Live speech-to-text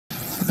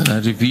I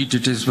repeat,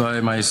 it is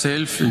by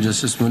myself,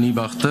 Justice Munib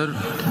Akhtar,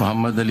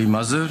 Muhammad Ali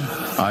Mazhar,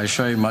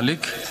 Aisha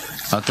Malik,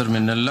 Atar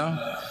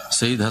Minallah,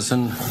 Saeed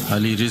Hassan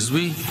Ali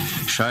Rizvi,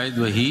 Shahid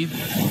Waheed,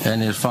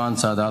 and Irfan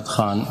Sadat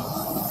Khan.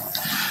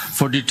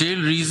 For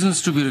detailed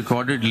reasons to be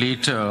recorded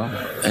later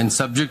and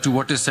subject to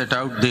what is set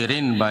out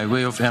therein by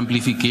way of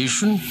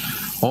amplification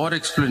or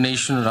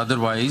explanation or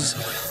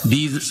otherwise,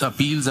 these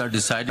appeals are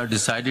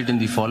decided in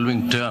the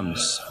following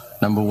terms.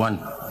 Number one,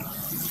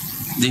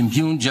 the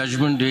impugned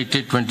judgment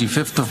dated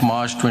 25th of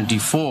March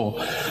 24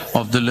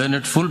 of the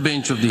learned full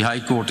bench of the High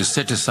Court is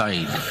set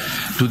aside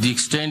to the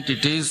extent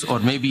it is or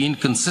may be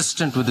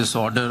inconsistent with this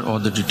order or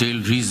the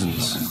detailed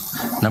reasons.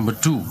 Number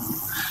two,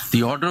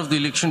 the order of the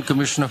Election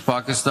Commission of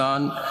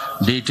Pakistan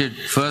dated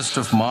 1st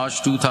of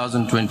March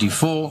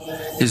 2024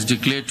 is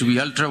declared to be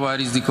ultra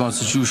vires the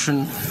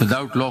Constitution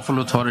without lawful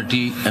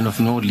authority and of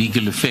no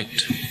legal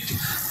effect.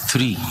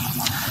 3.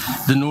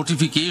 The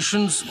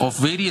notifications of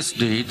various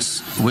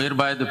dates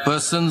whereby the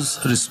persons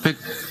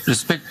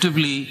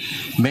respectively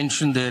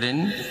mentioned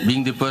therein,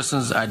 being the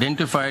persons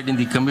identified in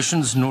the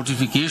Commission's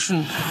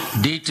notification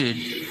dated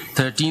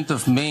 13th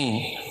of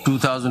May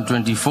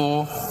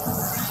 2024,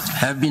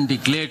 have been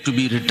declared to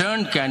be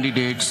returned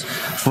candidates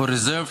for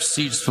reserved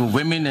seats for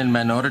women and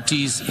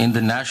minorities in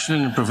the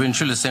national and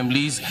provincial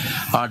assemblies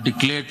are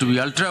declared to be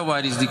ultra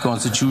vires the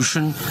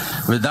Constitution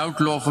without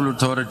lawful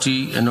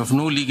authority and of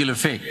no legal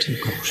effect,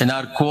 and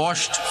are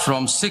quashed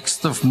from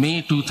 6th of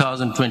May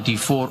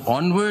 2024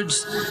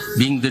 onwards,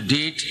 being the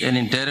date an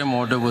interim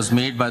order was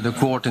made by the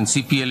court in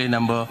CPLA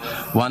number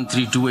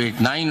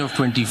 13289 of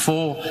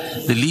 24,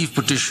 the leave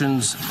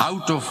petitions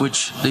out of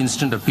which the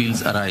instant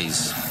appeals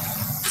arise.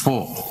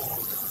 4.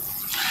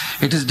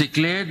 It is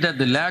declared that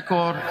the lack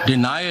or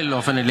denial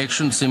of an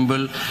election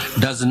symbol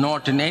does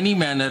not in any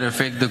manner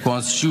affect the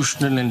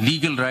constitutional and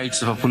legal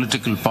rights of a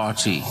political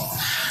party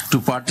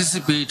to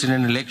participate in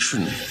an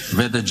election,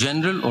 whether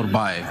general or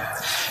by,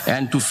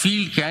 and to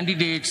field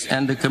candidates,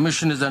 and the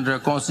Commission is under a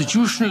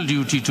constitutional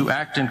duty to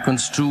act and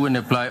construe and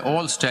apply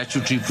all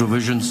statutory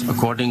provisions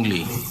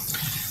accordingly.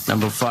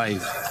 Number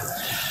 5.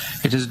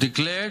 It is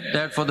declared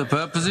that for the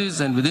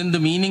purposes and within the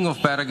meaning of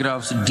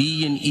paragraphs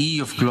D and E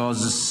of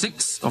clause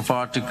 6 of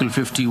Article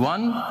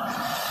 51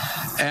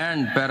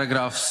 and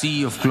paragraph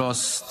C of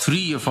clause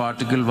 3 of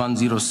Article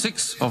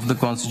 106 of the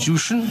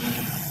Constitution,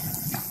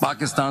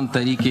 Pakistan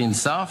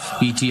Tehreek-e-Insaf,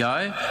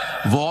 PTI,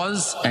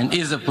 was and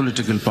is a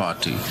political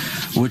party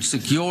which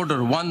secured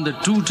or won the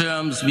two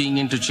terms being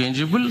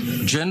interchangeable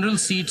general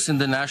seats in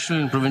the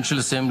national and provincial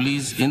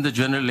assemblies in the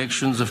general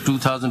elections of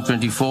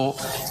 2024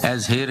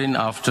 as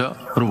hereinafter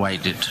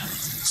provided.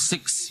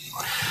 6.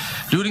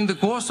 During the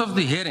course of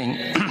the hearing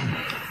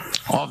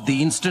of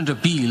the instant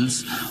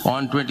appeals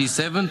on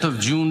 27th of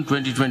June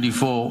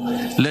 2024,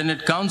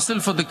 Learned Counsel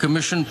for the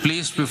Commission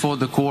placed before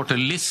the court a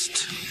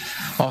list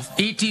of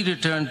 80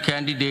 returned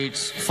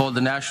candidates for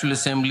the National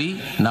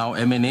Assembly, now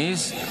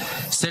MNAs,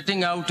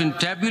 setting out in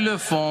tabular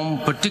form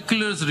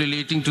particulars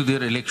relating to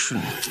their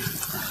election.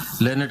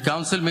 Learned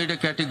Counsel made a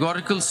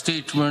categorical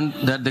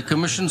statement that the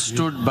Commission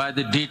stood by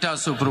the data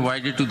so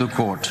provided to the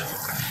court.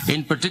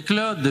 In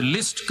particular, the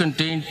list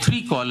contained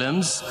 3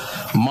 columns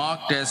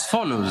marked as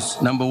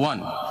follows. Number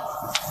 1,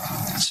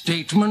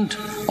 statement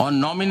on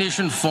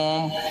nomination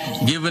form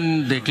given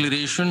in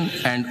declaration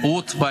and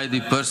oath by the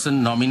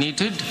person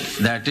nominated,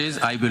 that is,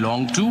 I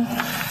belong to.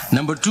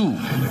 Number 2,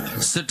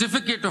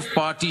 certificate of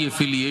party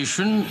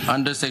affiliation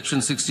under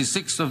Section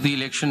 66 of the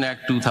Election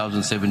Act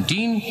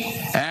 2017.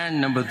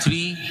 And number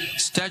 3,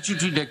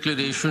 statutory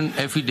declaration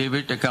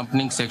affidavit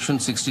accompanying Section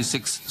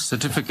 66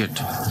 certificate.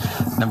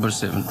 Number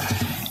 7,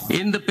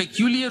 in the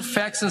peculiar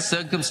facts and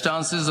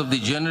circumstances of the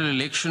general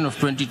election of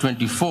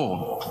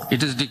 2024,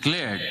 it is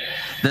declared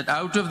that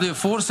out of the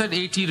aforesaid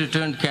 80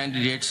 returned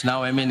candidates,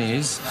 now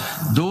MNAs,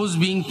 those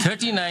being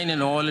 39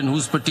 in all and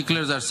whose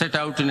particulars are set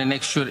out in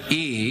Annexure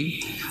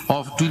A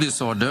to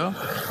this order,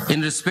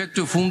 in respect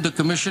of whom the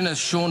Commission has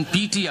shown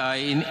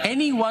PTI in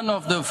any one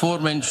of the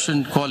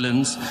aforementioned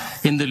columns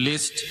in the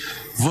list,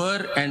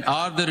 were and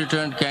are the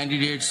returned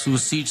candidates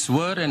whose seats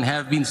were and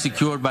have been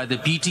secured by the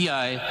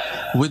PTI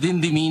within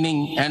the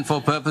meaning and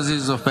for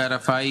purposes of Para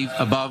 5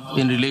 above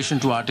in relation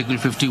to Article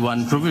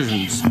 51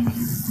 provisions.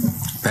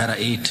 Para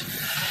 8.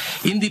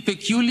 In the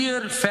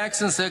peculiar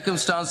facts and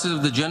circumstances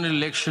of the general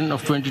election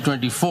of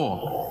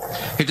 2024,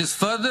 it is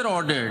further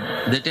ordered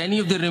that any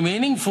of the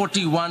remaining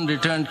 41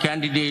 returned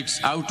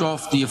candidates out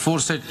of the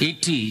aforesaid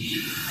 80,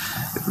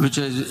 which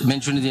is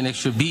mentioned in the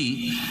Annexure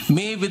B,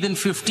 may within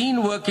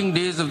 15 working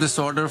days of this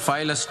order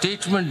file a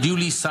statement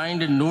duly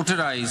signed and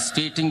notarized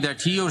stating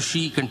that he or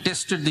she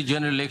contested the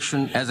general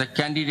election as a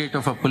candidate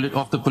of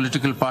the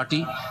political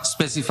party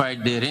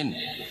specified therein.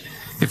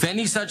 If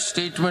any such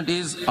statement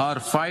is or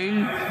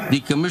filed, the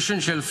Commission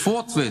shall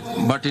forthwith,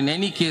 but in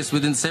any case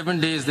within 7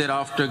 days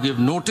thereafter, give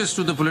notice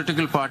to the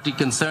political party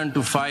concerned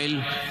to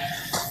file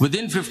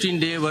within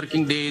 15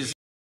 working days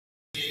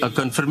a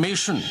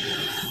confirmation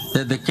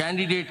that the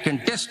candidate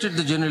contested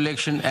the general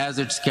election as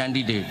its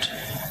candidate.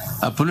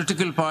 A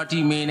political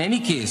party may in any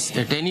case,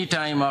 at any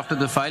time after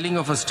the filing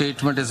of a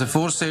statement as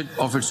aforesaid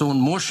of its own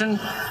motion,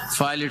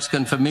 file its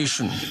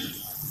confirmation.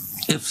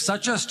 If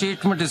such a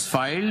statement is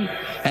filed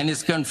and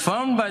is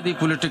confirmed by the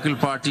political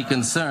party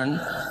concerned,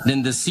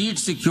 then the seat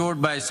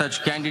secured by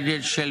such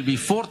candidate shall be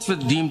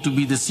forthwith deemed to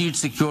be the seat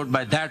secured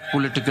by that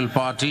political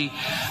party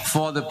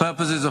for the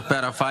purposes of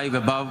para 5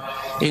 above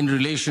in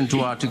relation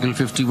to Article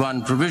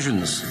 51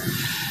 provisions.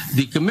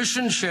 The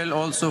Commission shall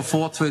also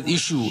forthwith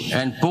issue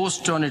and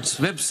post on its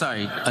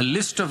website a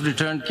list of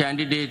returned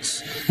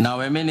candidates, now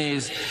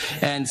MNAs,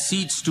 and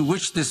seats to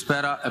which this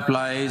para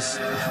applies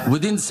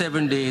within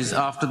 7 days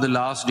after the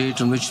last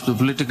date on which the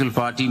political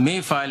party may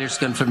file its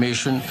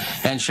confirmation,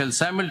 and shall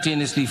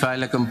simultaneously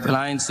file a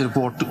compliance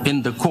report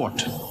in the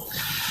court.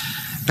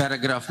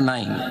 Paragraph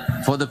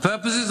 9. For the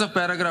purposes of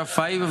paragraph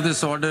 5 of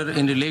this order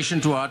in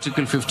relation to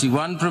Article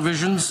 51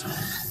 provisions,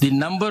 the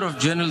number of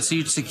general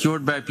seats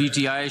secured by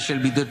PTI shall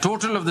be the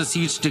total of the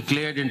seats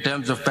declared in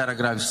terms of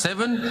paragraph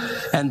 7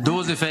 and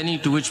those, if any,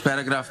 to which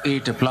paragraph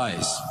 8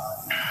 applies.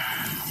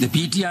 The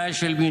PTI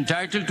shall be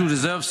entitled to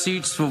reserve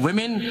seats for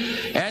women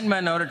and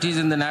minorities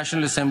in the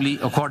National Assembly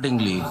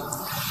accordingly.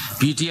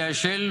 PTI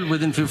shall,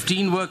 within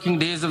 15 working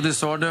days of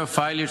this order,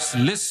 file its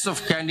lists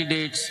of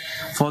candidates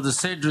for the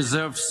said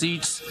reserved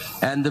seats,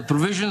 and the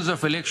provisions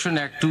of Election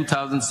Act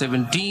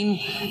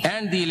 2017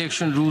 and the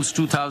Election Rules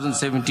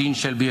 2017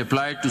 shall be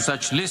applied to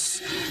such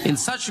lists in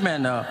such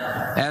manner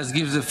as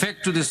gives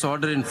effect to this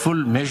order in full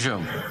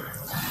measure.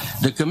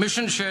 The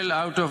Commission shall,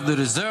 out of the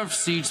reserved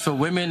seats for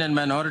women and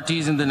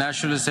minorities in the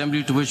National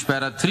Assembly to which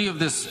para 3 of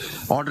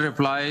this order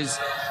applies,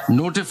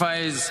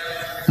 notify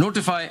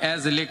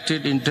as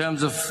elected in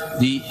terms of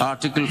the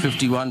Article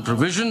 51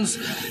 provisions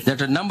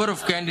that a number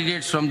of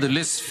candidates from the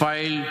list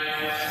filed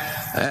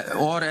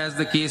or as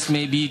the case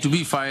may be to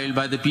be filed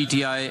by the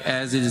PTI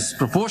as is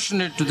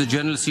proportionate to the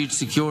general seats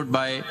secured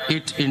by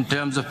it in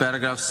terms of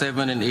paragraph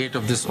 7 and 8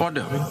 of this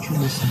order.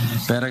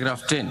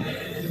 Paragraph 10.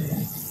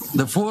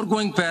 The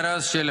foregoing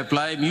paras shall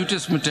apply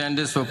mutus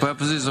mutandis for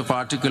purposes of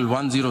Article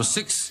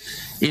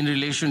 106 in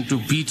relation to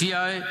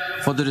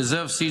PTI for the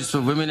reserved seats for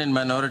women and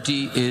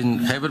minority in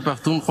Khyber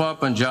Pakhtunkhwa,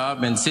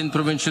 Punjab and Sindh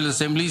provincial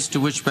assemblies to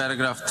which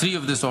paragraph 3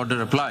 of this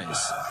order applies.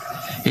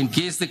 In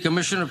case the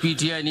Commission or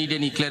PTI need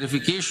any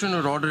clarification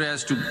or order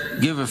as to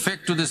give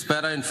effect to this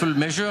para in full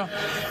measure,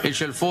 it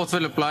shall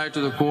forthwith apply to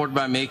the court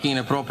by making an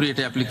appropriate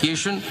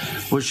application,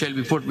 which shall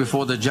be put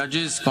before the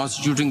judges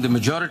constituting the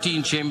majority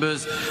in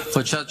chambers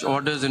for such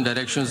orders and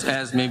directions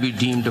as may be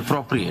deemed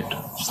appropriate.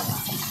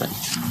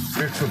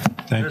 Grateful.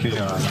 Thank you.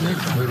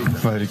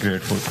 Very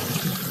grateful.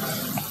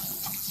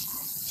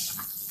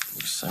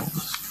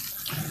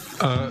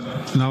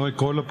 Now I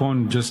call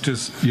upon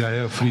Justice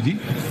Yahya Afridi,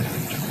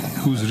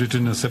 who's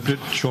written a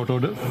separate short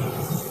order.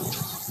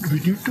 Do we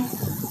need to?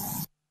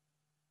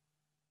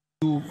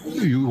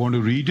 You want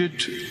to read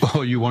it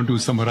or you want to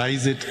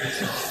summarize it?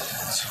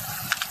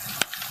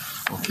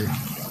 Okay.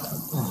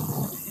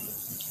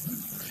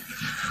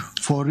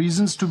 For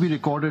reasons to be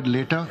recorded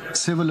later,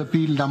 civil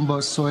appeal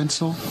number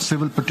so-and-so,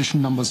 civil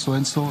petition number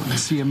so-and-so,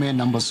 CMA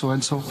number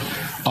so-and-so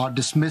are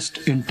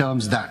dismissed in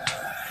terms that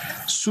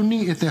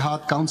Sunni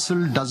Ittihad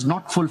Council does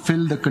not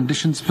fulfill the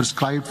conditions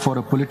prescribed for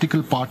a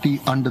political party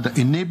under the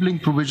enabling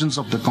provisions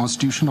of the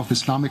Constitution of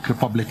Islamic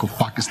Republic of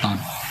Pakistan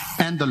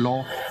and the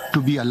law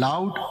to be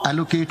allowed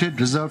allocated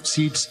reserved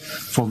seats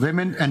for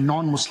women and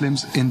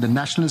non-Muslims in the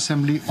National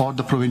Assembly or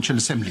the provincial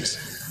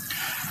assemblies.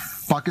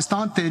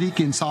 Pakistan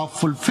Tehreek-e-Insaf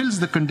fulfills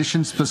the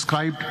conditions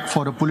prescribed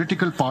for a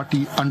political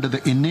party under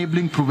the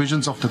enabling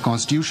provisions of the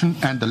Constitution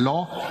and the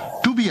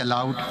law to be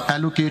allowed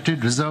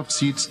allocated reserved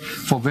seats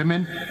for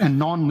women and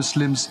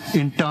non-Muslims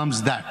in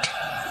terms that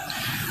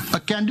a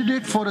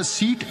candidate for a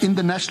seat in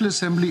the National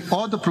Assembly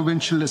or the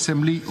Provincial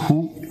Assembly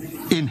who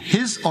in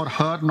his or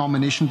her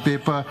nomination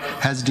paper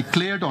has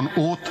declared on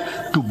oath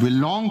to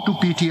belong to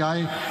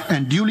PTI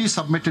and duly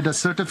submitted a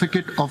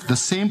certificate of the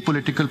same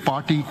political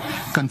party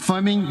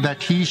confirming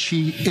that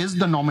he/she is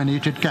the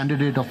nominated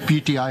candidate of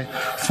PTI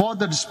for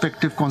the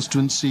respective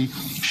constituency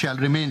shall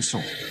remain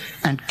so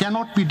and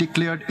cannot be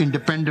declared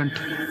independent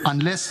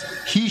unless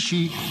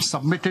he/she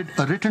submitted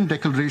a written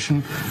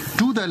declaration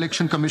to the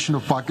Election Commission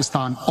of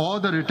Pakistan or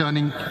the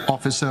returning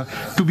officer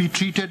to be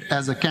treated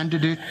as a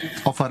candidate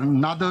of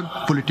another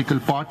political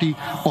party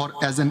or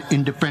as an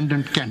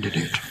independent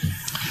candidate.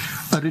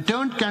 A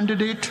returned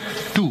candidate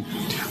to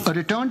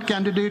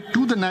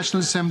the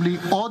National Assembly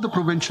or the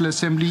Provincial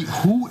Assembly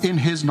who in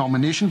his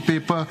nomination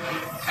paper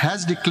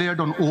has declared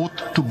on oath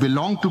to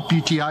belong to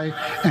PTI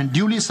and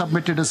duly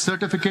submitted a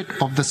certificate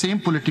of the same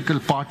political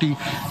party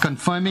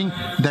confirming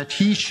that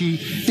he/she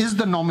is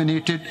the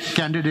nominated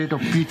candidate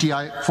of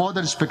PTI for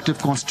the respective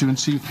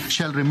constituency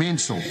shall remain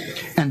so.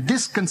 And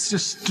this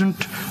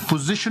consistent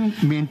position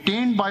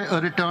maintained by a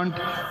returned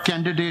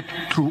candidate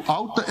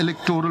throughout the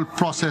electoral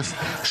process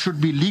should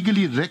be legally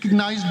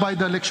recognized by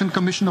the Election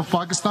Commission of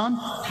Pakistan,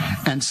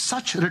 and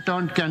such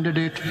returned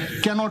candidate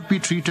cannot be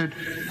treated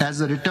as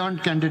a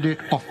returned candidate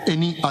of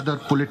any any other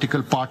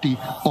political party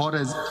or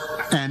as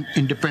an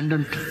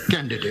independent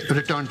candidate,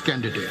 returned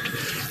candidate.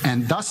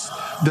 And thus,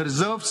 the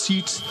reserved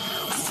seats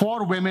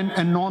for women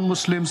and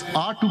non-Muslims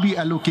are to be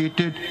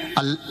allotted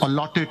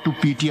to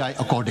PTI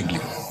accordingly.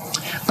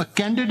 A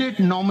candidate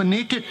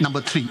nominated,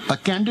 number 3, a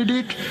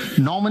candidate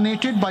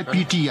nominated by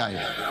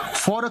PTI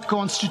for a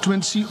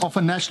constituency of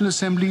a National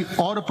Assembly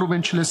or a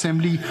Provincial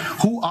Assembly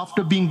who,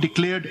 after being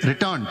declared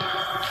returned,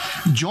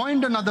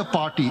 joined another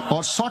party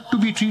or sought to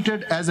be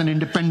treated as an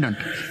independent,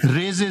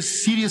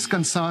 raises serious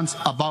concerns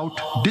about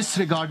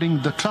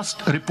disregarding the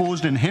trust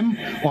reposed in him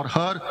or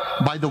her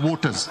by the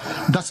voters,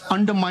 thus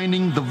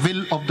undermining the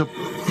will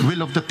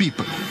of the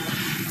people.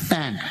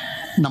 And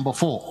number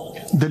 4,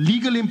 the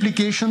legal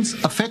implications,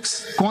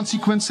 effects,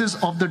 consequences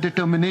of the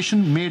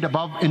determination made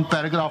above in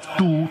paragraph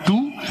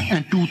 2.2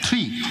 and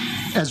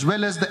 2.3, as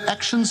well as the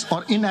actions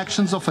or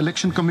inactions of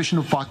Election Commission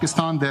of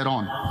Pakistan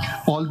thereon,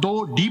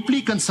 although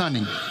deeply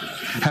concerning,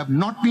 have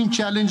not been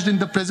challenged in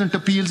the present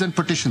appeals and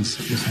petitions,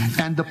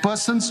 and the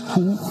persons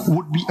who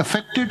would be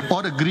affected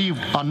or aggrieved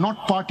are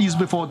not parties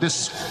before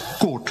this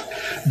court.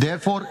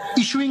 Therefore,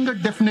 issuing a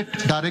definite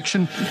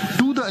direction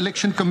to the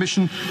Election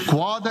Commission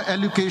qua the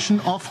allocation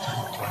of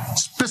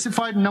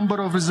specified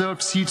number of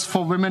reserved seats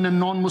for women and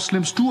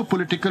non-Muslims to a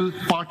political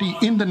party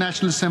in the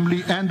National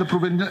Assembly and the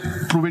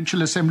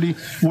Provincial Assembly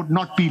would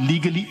not be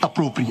legally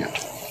appropriate.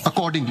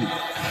 Accordingly,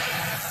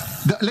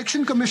 the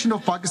Election Commission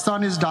of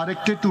Pakistan is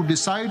directed to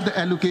decide the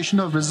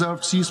allocation of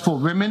reserved seats for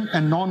women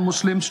and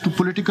non-Muslims to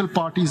political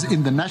parties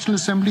in the National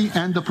Assembly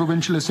and the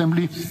Provincial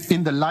Assembly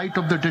in the light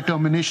of the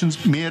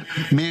determinations made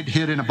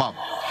herein above,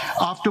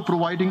 after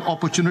providing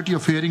opportunity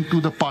of hearing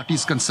to the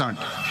parties concerned,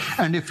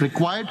 and if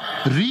required,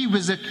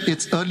 revisit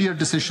its earlier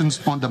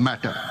decisions on the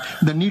matter.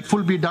 The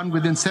needful be done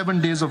within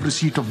 7 days of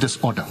receipt of this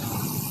order.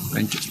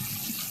 Thank you.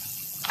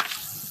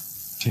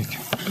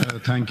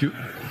 Thank you.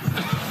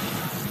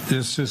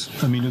 Justice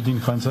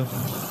Aminuddin Khan sir.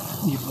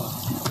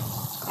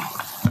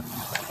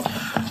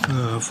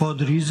 For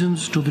the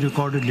reasons to be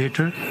recorded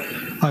later,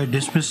 I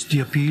dismiss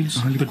the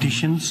appeals,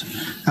 petitions,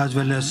 as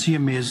well as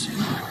CMAs,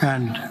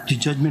 and the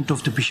judgment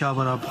of the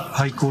Peshawar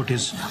High Court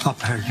is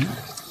upheld.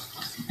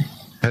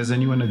 Has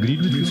anyone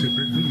agreed with you?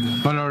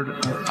 My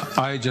Lord,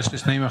 I,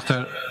 Justice Naeem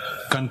Akhtar,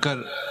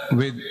 concur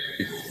with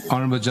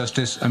Honorable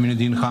Justice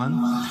Aminuddin Khan,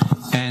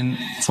 and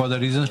for the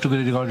reasons to be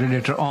recorded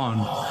later on,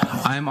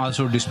 I am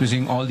also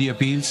dismissing all the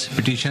appeals,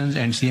 petitions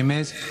and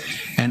CMAs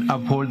and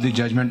uphold the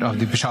judgment of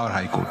the Peshawar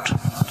High Court.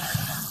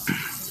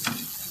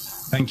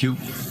 Thank you.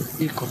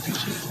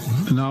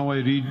 Now I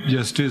read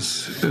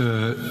Justice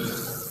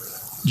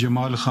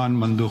Jamal Khan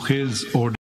Mandokhel's order.